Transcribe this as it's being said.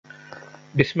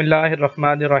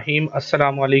Bismillahirrahmanirrahim.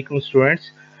 Assalamu alaikum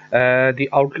students. The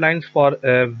outlines for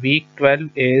week 12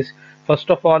 is, first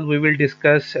of all, we will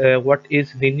discuss what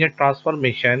is linear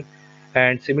transformation,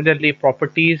 and similarly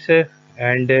properties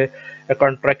and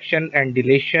contraction and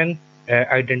dilation,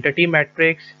 identity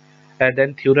matrix,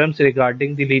 then theorems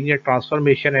regarding the linear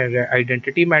transformation and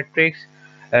identity matrix,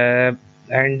 uh,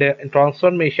 and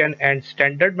transformation and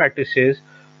standard matrices,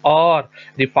 or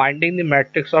the finding the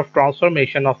matrix of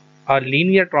transformation of a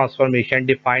linear transformation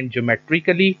defined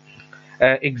geometrically,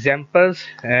 examples,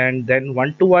 and then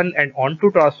one-to-one and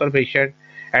onto transformation,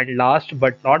 and last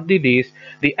but not the least,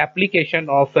 the application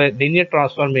of linear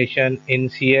transformation in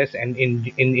CS and in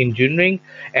engineering,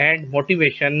 and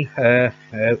motivation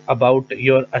about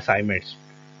your assignments.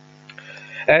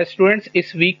 Students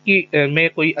इस week की में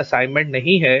कोई assignment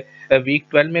नहीं है, week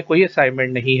 12 में कोई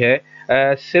assignment नहीं है,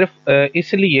 सिर्फ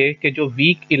इसलिए कि जो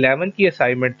वीक 11 की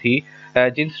असाइनमेंट थी,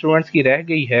 जिन स्टूडेंट्स की रह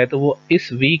गई है तो वो इस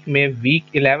वीक में वीक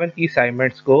 11 की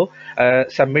असाइनमेंट्स को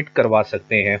सबमिट करवा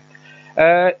सकते हैं।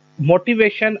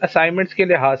 मोटिवेशन असाइनमेंट्स के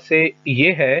लिहाज से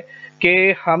ये है कि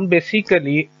हम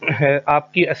बेसिकली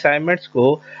आपकी असाइनमेंट्स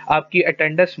को आपकी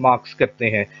अटेंडेंस मार्क्स करते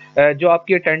हैं। जो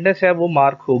आपकी अटेंडेंस है वो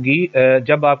मार्क होगी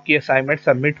जब आपकी असाइनमेंट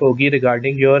सबमिट होगी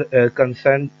रिगार्डिंग योर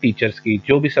कंसर्न टीचर्स की,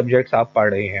 जो भी सब्जेक्ट्स आप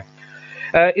पढ़ रहे हैं।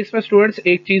 इसमें स्टूडेंट्स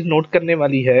एक चीज़ नोट करने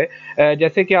वाली है,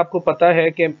 जैसे कि आपको पता है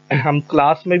कि हम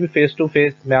क्लास में भी फेस टू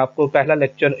फेस मैं आपको पहला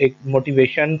लेक्चर एक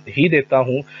मोटिवेशन ही देता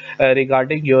हूँ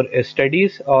रिगार्डिंग योर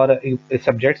स्टडीज़ और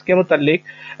सब्जेक्ट्स के मुतालिक।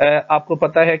 आपको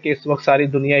पता है कि इस वक्त सारी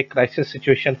दुनिया एक क्राइसिस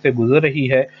सिचुएशन से गुजर रही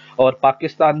है और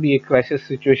पाकिस्तान भी एक क्राइसिस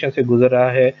सिचुएशन से गुजर रहा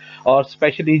है, और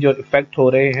स्पेशली जो इफ़ेक्ट हो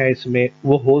रहे हैं इसमें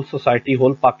वो whole society,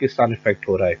 whole Pakistan effect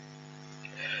हो रहा है।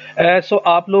 सो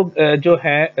आप लोग जो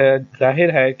हैं,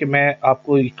 जाहिर है कि मैं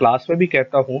आपको क्लास में भी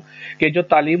कहता हूँ कि जो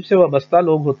तालीम से वाबस्ता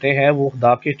लोग होते हैं वो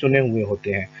खुदा के चुने हुए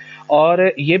होते हैं,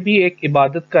 और ये भी एक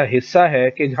इबादत का हिस्सा है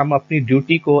कि हम अपनी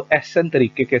ड्यूटी को एहसन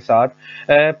तरीके के साथ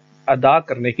अदा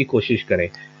करने की कोशिश करें।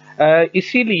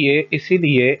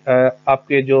 इसीलिए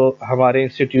आपके जो हमारे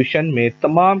इंस्टीट्यूशन में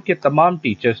तमाम के तमाम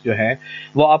टीचर्स जो हैं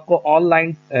वो आपको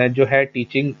ऑनलाइन जो है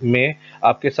टीचिंग में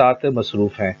आपके साथ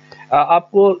मसरूफ़ हैं।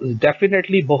 आपको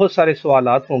डेफिनेटली बहुत सारे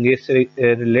सवालात होंगे इससे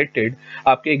रिलेटेड,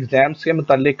 आपके एग्ज़ाम्स के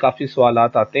मुतालिक काफ़ी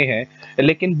सवालात आते हैं,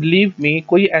 लेकिन बिलीव मी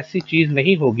कोई ऐसी चीज़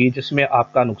नहीं होगी जिसमें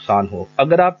आपका नुकसान हो।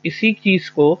 अगर आप इसी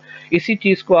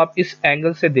चीज़ को आप इस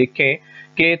एंगल से देखें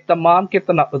कि तमाम के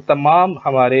तमाम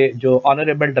हमारे जो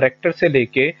ऑनरेबल डायरेक्टर से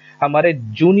लेके हमारे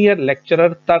जूनियर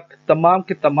लेक्चरर तक तमाम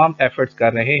के तमाम एफर्ट्स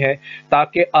कर रहे हैं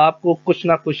ताकि आपको कुछ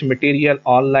ना कुछ मटेरियल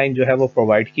ऑनलाइन जो है वो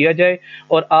प्रोवाइड किया जाए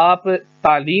और आप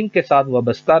तालीम के साथ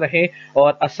वाबस्ता रहें,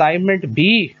 और असाइनमेंट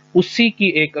भी उसी की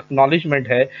एक एक्नॉलेजमेंट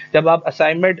है। जब आप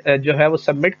असाइनमेंट जो है वो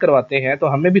सबमिट करवाते हैं तो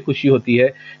हमें भी खुशी होती है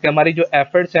कि हमारी जो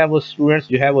एफर्ट्स हैं वो स्टूडेंट्स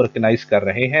जो है वो रिकग्नाइज कर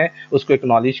रहे हैं, उसको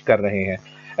एक्नॉलेज कर रहे हैं।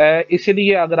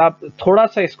 इसलिए अगर आप थोड़ा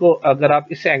सा इसको अगर आप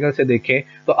इस एंगल से देखें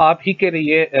तो आप ही के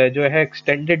लिए जो है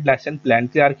एक्सटेंडेड लेसन प्लान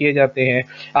तैयार किए जाते हैं,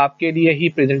 आपके लिए ही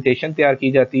प्रेजेंटेशन तैयार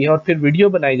की जाती है और फिर वीडियो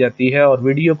बनाई जाती है और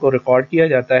वीडियो को रिकॉर्ड किया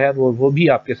जाता है, वो भी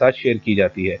आपके साथ शेयर की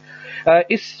जाती है।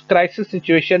 इस क्राइसिस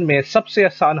सिचुएशन में सबसे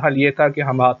आसान हल ये था कि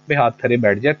हम हाथ पे हाथ धरे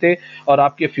बैठ जाते और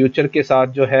आपके फ्यूचर के साथ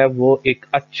जो है वो एक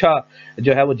अच्छा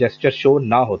जो है वो जेस्चर शो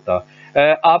ना होता।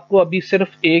 आपको अभी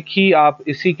सिर्फ एक ही आप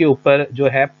इसी के ऊपर जो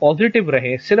है पॉजिटिव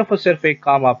रहें, सिर्फ और सिर्फ एक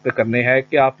काम आप पे करने हैं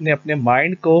कि आपने अपने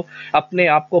माइंड को, अपने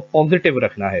आप को पॉजिटिव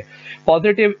रखना है।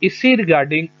 पॉजिटिव इसी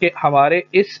रिगार्डिंग कि हमारे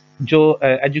इस जो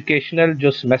एजुकेशनल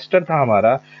जो सेमेस्टर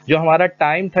था, जो हमारा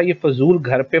टाइम था, ये फजूल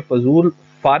घर पे फजूल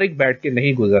फारिग बैठ के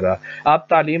नहीं गुजर रहा। आप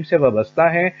तालीम से वाबस्ता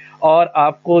हैं और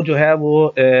आपको जो है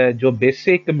वो जो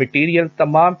बेसिक मटेरियल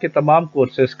तमाम के तमाम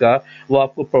कोर्सेज का वो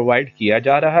आपको प्रोवाइड किया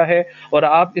जा रहा है, और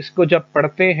आप इसको जब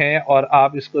पढ़ते हैं और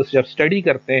आप इसको जब स्टडी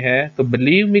करते हैं तो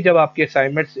बिलीव मी जब आपकी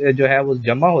असाइनमेंट्स जो है वो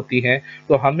जमा होती हैं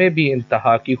तो हमें भी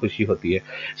इंतहा की खुशी होती है।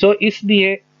 सो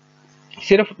इसलिए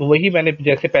सिर्फ वही मैंने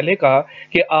जैसे पहले कहा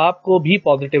कि आपको भी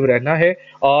पॉजिटिव रहना है,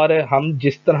 और हम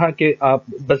जिस तरह के आप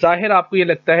बज़ाहिर आपको ये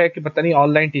लगता है कि पता नहीं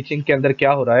ऑनलाइन टीचिंग के अंदर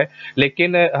क्या हो रहा है,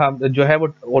 लेकिन हम जो है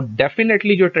वो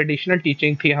डेफिनेटली जो ट्रेडिशनल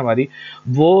टीचिंग थी हमारी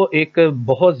वो एक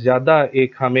बहुत ज़्यादा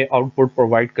एक हमें आउटपुट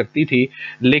प्रोवाइड करती थी,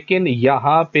 लेकिन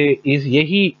यहाँ पे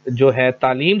यही जो है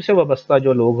तालीम से वाबस्ता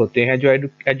जो लोग होते हैं, जो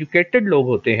एजुकेटेड लोग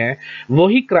होते हैं,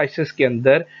 वही क्राइसिस के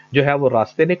अंदर जो है वो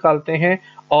रास्ते निकालते हैं,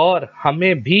 और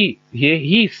हमें भी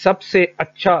यही सबसे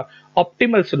अच्छा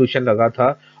ऑप्टिमल सोल्यूशन लगा था,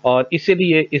 और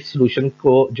इसीलिए इस सॉल्यूशन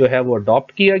को जो है वो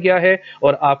अडॉप्ट किया गया है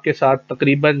और आपके साथ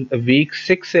तकरीबन वीक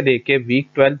 6 से लेके वीक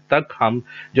 12 तक हम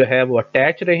जो है वो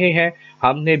अटैच रहे हैं।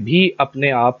 हमने भी अपने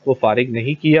आप को फारिग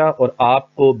नहीं किया और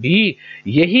आपको भी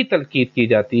यही तलकीद की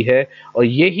जाती है और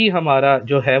यही हमारा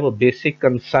जो है वो बेसिक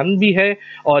कंसर्न भी है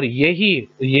और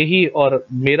यही और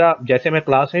मेरा, जैसे मैं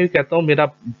क्लास में भी कहता हूँ, मेरा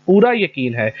पूरा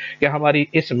यकीन है कि हमारी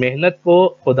इस मेहनत को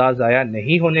खुदा ज़ाया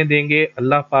नहीं होने देंगे।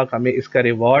 अल्लाह पाक हमें इसका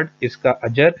रिवॉर्ड, इसका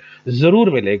अजर ज़रूर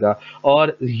मिलेगा।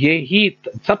 और यही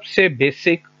सबसे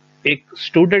बेसिक, एक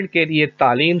स्टूडेंट के लिए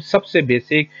तालीम सबसे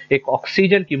बेसिक एक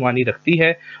ऑक्सीजन की मानी रखती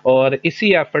है और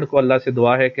इसी एफर्ट को अल्लाह से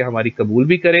दुआ है कि हमारी कबूल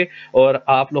भी करे और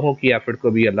आप लोगों की एफर्ट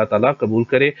को भी अल्लाह ताला कबूल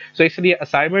करे। सो इसलिए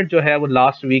असाइनमेंट जो है वो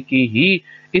लास्ट वीक की ही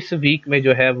इस वीक में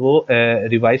जो है वो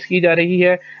रिवाइज की जा रही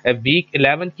है। वीक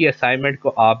 11 की असाइनमेंट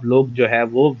को आप लोग जो है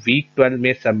वो वीक 12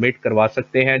 में सबमिट करवा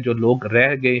सकते हैं, जो लोग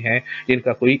रह गए हैं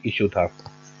जिनका कोई इशू था।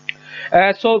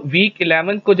 सो वीक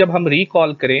 11 को जब हम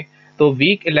रिकॉल करें तो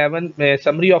वीक 11 में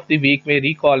समरी ऑफ द वीक में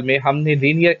रिकॉल में हमने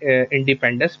लीनियर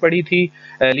इंडिपेंडेंस पढ़ी थी।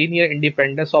 Linear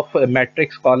independence of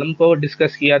matrix column को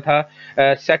डिस्कस किया था।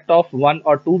 सेट ऑफ 1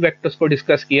 और 2 वेक्टर्स को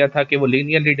डिस्कस किया था कि वो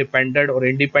लीनियरली डिपेंडेंट और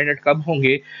इंडिपेंडेंट कब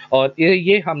होंगे, और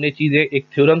ये हमने चीज़ें एक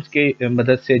थ्योरम्स के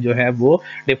मदद से जो है वो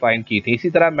डिफाइन की थी। इसी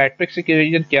तरह मैट्रिक्स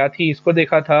इक्वेशन क्या थी इसको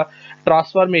देखा था।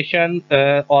 ट्रांसफॉर्मेशन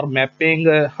और मैपिंग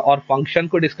और फंक्शन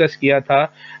को डिस्कस किया था।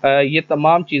 ये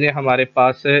तमाम चीज़ें हमारे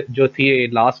पास जो थी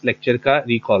लास्ट लेक्चर का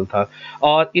रिकॉल था।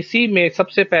 और इसी में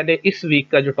सबसे पहले इस वीक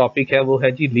का जो टॉपिक है वो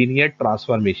है जी लीनियर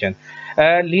ट्रांसफॉर्मेशन।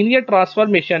 लीनियर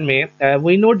ट्रांसफॉर्मेशन में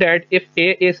we know that if A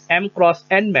is m cross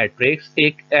n matrix,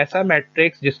 एक ऐसा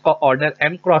मैट्रिक्स जिसका ऑर्डर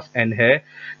m क्रॉस n है,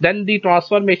 then the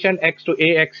transformation x to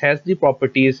ax has the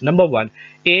properties number 1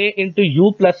 a into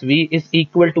u plus v is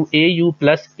equal to au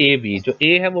plus av। जो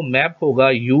a है वो map होगा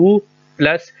u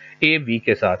plus A B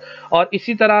के साथ। और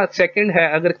इसी तरह सेकंड है,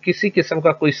 अगर किसी किस्म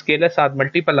का कोई स्केलर साथ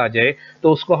मल्टीपल आ जाए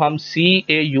तो उसको हम सी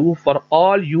ए you for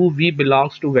all you we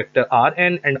belongs to vector are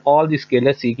N and all the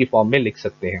scalar सी की फॉर्म में लिख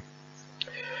सकते हैं।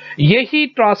 यही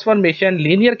ट्रांसफॉर्मेशन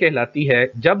लीनियर कहलाती है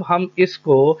जब हम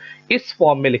इसको इस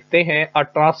फॉर्म में लिखते हैं। और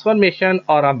ट्रांसफॉर्मेशन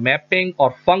और अ मैपिंग और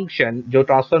फंक्शन, जो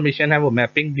ट्रांसफॉर्मेशन है वो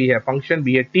मैपिंग भी है, फंक्शन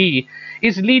भी है, टी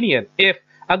इज लीनियर इफ,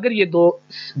 अगर ये दो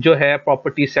जो है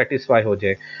प्रॉपर्टी सेटिस्फाई हो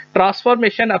जाए।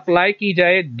 ट्रांसफॉर्मेशन अप्लाई की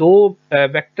जाए दो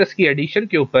वेक्टर्स की एडिशन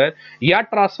के ऊपर, या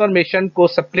ट्रांसफॉर्मेशन को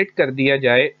स्प्लिट कर दिया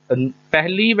जाए,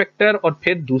 पहली वेक्टर और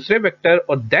फिर दूसरे वेक्टर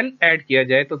और देन ऐड किया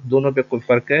जाए, तो दोनों पे कोई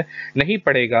फर्क नहीं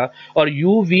पड़ेगा। और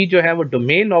यू वी जो है वो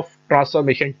डोमेन ऑफ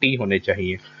ट्रांसफॉर्मेशन टी होने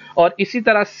चाहिए। और इसी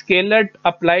तरह स्केलर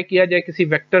अप्लाई किया जाए किसी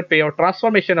वेक्टर पे और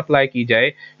ट्रांसफॉर्मेशन अप्लाई की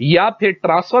जाए, या फिर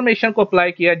ट्रांसफॉर्मेशन को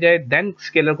अप्लाई किया जाए देन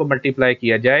स्केलर को मल्टीप्लाई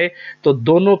किया जाए, तो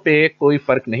दोनों पे कोई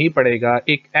फर्क नहीं पड़ेगा।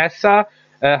 एक ऐसा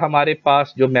हमारे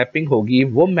पास जो मैपिंग होगी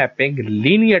वो मैपिंग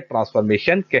लीनियर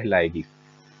ट्रांसफॉर्मेशन कहलाएगी।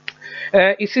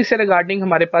 इसी से रिगार्डिंग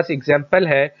हमारे पास एग्जाम्पल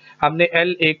है, हमने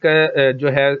L एक जो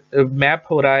है मैप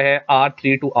हो रहा है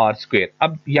R3 to R²।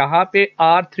 अब यहाँ पे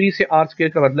R3 से R²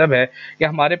 का मतलब है कि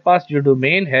हमारे पास जो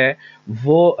डोमेन है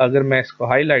वो, अगर मैं इसको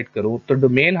हाईलाइट करूँ तो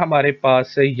डोमेन हमारे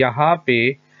पास यहाँ पे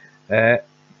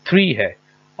 3 है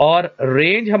और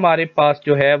रेंज हमारे पास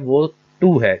जो है वो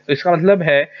 2 है। तो इसका मतलब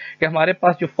है कि हमारे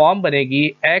पास जो फॉर्म बनेगी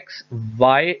x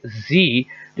y z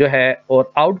जो है,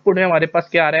 और आउटपुट में हमारे पास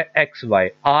क्या आ रहा है x y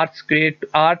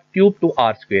r³ to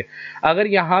r²। अगर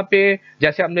यहाँ पे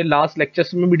जैसे हमने लास्ट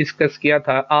लेक्चर्स में भी डिस्कस किया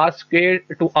था r²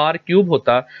 to r³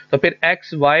 होता तो फिर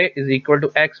x y is equal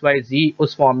to x y z,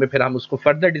 उस फॉर्म में फिर हम उसको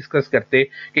फर्दर डिस्कस करते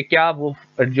कि क्या वो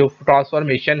जो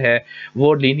ट्रांसफॉर्मेशन है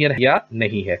वो लीनियर है या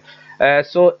नहीं है।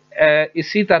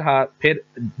 इसी तरह फिर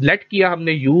लेट किया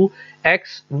हमने u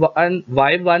x1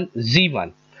 y1 z1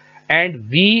 and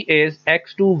v is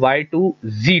x2 y2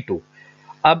 z2।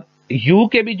 अब u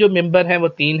के भी जो मेंबर हैं वो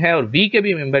 3 है और v के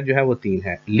भी मेंबर जो है वो 3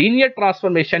 है। लीनियर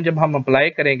ट्रांसफॉर्मेशन जब हम अप्लाई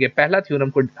करेंगे, पहला थ्योरम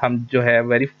को हम जो है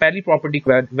पहली प्रॉपर्टी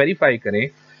को वेरीफाई करें,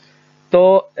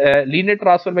 तो linear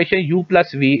transformation u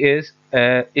plus v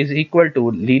is equal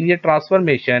to linear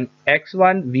transformation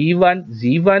x1 v1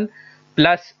 z1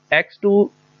 plus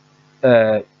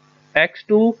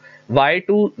x2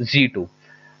 y2 z2।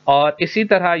 और इसी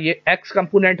तरह ये x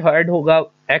कंपोनेंट ऐड होगा,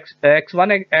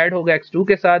 x1 ऐड होगा x2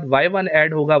 के साथ, y1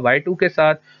 ऐड होगा y2 के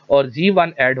साथ और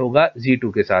z1 ऐड होगा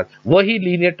z2 के साथ। वही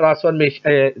लीनियर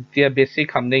ट्रांसफॉर्मेशन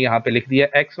बेसिक हमने यहाँ पे लिख दिया,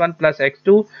 x1 plus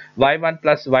x2 y1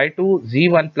 plus y2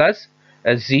 z1 plus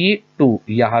z2,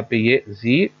 यहाँ पे ये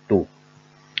z2।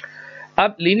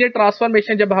 अब लीनियर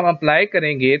ट्रांसफॉर्मेशन जब हम अप्लाई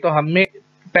करेंगे तो हमने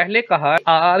पहले कहा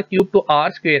r³ तो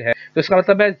r² है, तो इसका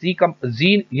मतलब है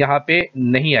z यहाँ पे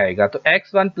नहीं आएगा, तो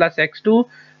x1 plus x2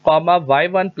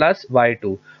 y1 plus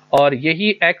y2। और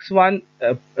यही x1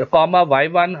 कॉमा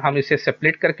y1 हम इसे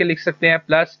स्प्लिट करके लिख सकते हैं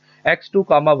प्लस x2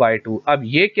 कॉमा y2। अब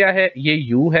ये क्या है,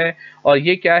 ये u है और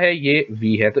ये क्या है, ये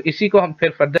v है। तो इसी को हम फिर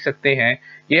फर्दर सकते हैं,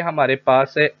 ये हमारे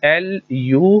पास L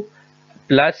U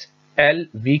plus L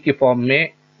V के फॉर्म में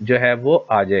जो है वो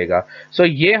आ जाएगा। सो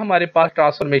ये हमारे पास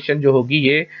ट्रांसफॉर्मेशन जो होगी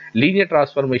ये लीनियर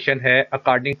ट्रांसफॉर्मेशन है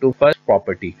अकॉर्डिंग टू फर्स्ट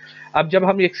प्रॉपर्टी। अब जब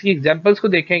हम इसकी एग्जांपल्स को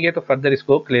देखेंगे तो फर्दर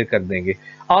इसको क्लियर कर देंगे।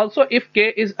 ऑल्सो इफ के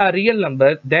is a real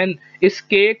number then इस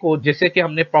के को, जैसे कि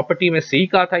हमने प्रॉपर्टी में सी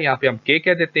कहा था, यहाँ पे हम के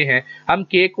कह देते हैं, हम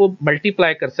के को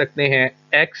मल्टीप्लाई कर सकते हैं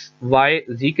एक्स वाई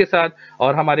जी के साथ,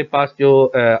 और हमारे पास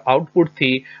जो आउटपुट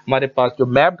थी, हमारे पास जो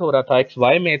मैप्ड हो रहा था एक्स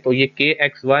वाई में, तो ये के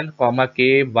एक्स वन कॉमा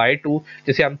के वाई टू,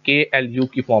 जिसे हम के एल यू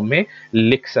की फॉर्म में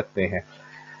लिख सकते हैं।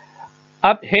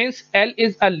 अब hence L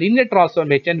is a linear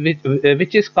transformation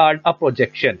which is called a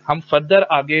projection. हम फर्दर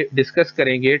आगे डिस्कस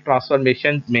करेंगे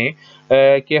ट्रांसफॉर्मेशन में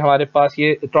कि हमारे पास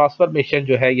ये ट्रांसफॉर्मेशन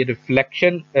जो है ये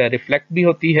रिफ्लेक्ट भी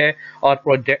होती है और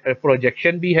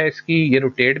प्रोजेक्शन भी है इसकी, ये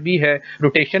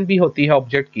रोटेशन भी होती है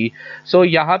ऑब्जेक्ट की। सो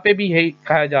यहाँ पे भी यही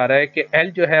कहा जा रहा है कि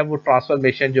L जो है वो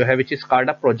ट्रांसफॉर्मेशन जो है which is called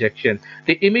a projection.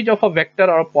 The image of a vector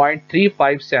और पॉइंट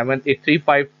 357 एक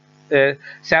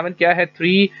 357 क्या है,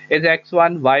 3 is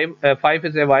x1, 5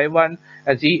 is a y1,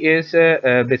 z is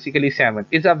basically 7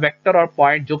 is a vector और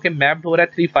पॉइंट जो कि मैप्ड हो रहा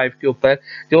है 3 5 के ऊपर।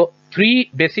 जो 3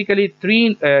 बेसिकली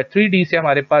 3D से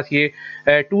हमारे पास ये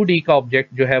 2D का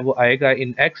ऑब्जेक्ट जो है वो आएगा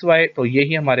इन एक्स वाई। तो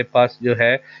यही हमारे पास जो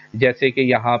है, जैसे कि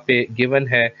यहाँ पे गिवन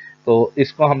है, तो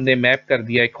इसको हमने मैप कर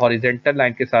दिया, एक हॉरिजेंटल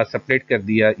लाइन के साथ सेपरेट कर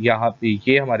दिया। यहाँ पे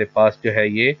ये हमारे पास जो है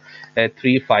ये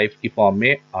 3 5 की फॉर्म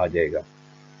में आ जाएगा।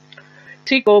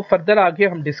 इसी को फर्दर आगे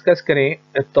हम डिस्कस करें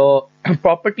तो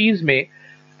प्रॉपर्टीज में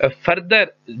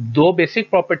फर्दर दो बेसिक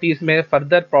प्रॉपर्टीज में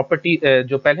फर्दर प्रॉपर्टी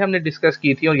जो पहले हमने डिस्कस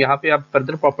की थी, और यहाँ पे अब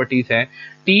फर्दर प्रॉपर्टीज हैं।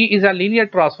 T is a linear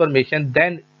transformation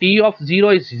then T of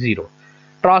zero is zero.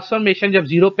 Transformation जब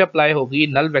जीरो पे अप्लाई होगी,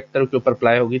 नल वेक्टर के ऊपर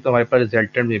अप्लाई होगी, तो हमारे पास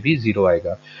रिजल्टेंट में भी जीरो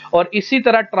आएगा। और इसी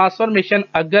तरह ट्रांसफॉर्मेशन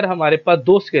अगर हमारे पास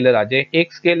दो स्केलर आ जाए,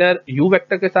 एक स्केलर यू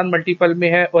वेक्टर के साथ मल्टीपल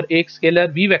में है और एक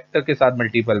स्केलर वी वेक्टर के साथ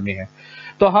मल्टीपल में है,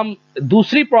 तो हम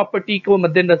दूसरी प्रॉपर्टी को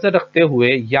मद्देनजर रखते हुए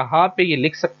यहाँ पे ये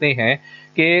लिख सकते हैं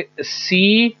कि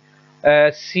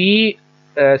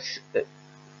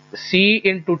सी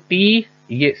इंटू टी,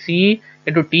 ये सी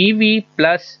इंटू टी वी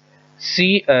प्लस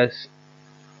सी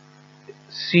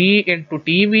इंटू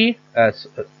टी वी,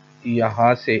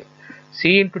 यहाँ से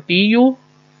सी इंटू टी यू,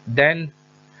 देन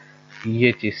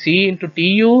ये चीज सी into T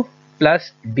U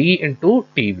plus D into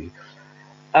T V.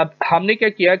 अब हमने क्या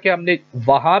किया कि हमने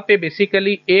वहां पे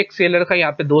बेसिकली एक स्केलर का,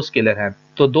 यहाँ पे दो स्केलर हैं,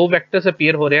 तो दो वेक्टर्स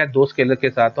अपीयर हो रहे हैं दो स्केलर के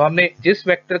साथ। तो हमने जिस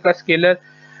वेक्टर का स्केलर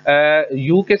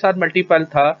u के साथ मल्टीपल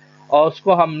था और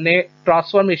उसको हमने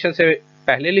ट्रांसफॉर्मेशन से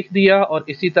पहले लिख दिया, और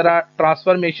इसी तरह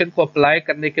ट्रांसफॉर्मेशन को अप्लाई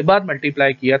करने के बाद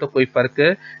मल्टीप्लाई किया तो कोई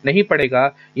फर्क नहीं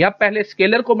पड़ेगा। या पहले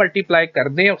स्केलर को मल्टीप्लाई कर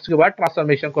दें उसके बाद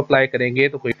ट्रांसफॉर्मेशन को अप्लाई करेंगे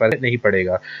तो कोई फर्क नहीं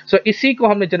पड़ेगा। सो इसी को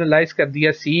हमने जनरलाइज कर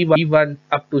दिया C1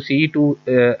 up to C2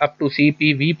 up to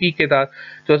CP VP के साथ।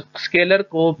 तो स्केलर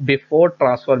को बिफोर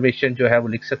ट्रांसफॉर्मेशन जो है वो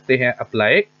लिख सकते हैं,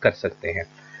 अप्लाई कर सकते हैं।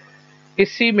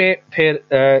 इसी में फिर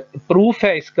प्रूफ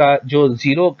है इसका, जो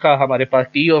जीरो का हमारे पास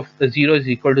T of zero is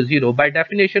equal to zero. By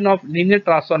definition of linear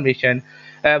transformation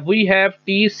we have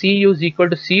T C you is equal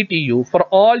to C T U for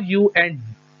all you and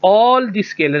all the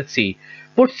scalar C.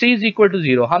 Put C is equal to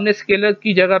zero, हमने scalar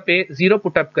की जगह पे zero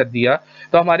put up कर दिया,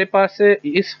 तो हमारे पास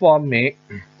इस form में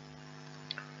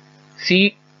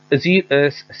सी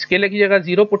स्केलर की जगह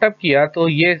जीरो पुट अप किया, तो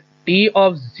ये T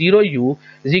of zero you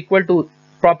is equal to,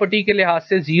 property के लिहाज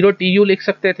से जीरो टी यू लिख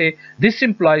सकते थे। दिस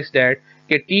इम्प्लॉइज दैट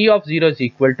कि T of zero is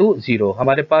equal to zero.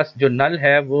 हमारे पास जो नल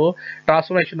है वो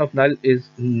transformation of null is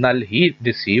null he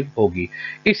receive होगी।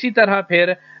 इसी तरह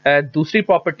फिर दूसरी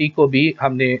प्रॉपर्टी को भी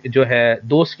हमने जो है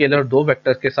दो स्केलर दो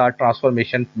वेक्टर्स के साथ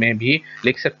ट्रांसफॉर्मेशन में भी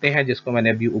लिख सकते हैं, जिसको मैंने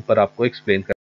अभी ऊपर आपको एक्सप्लेन कर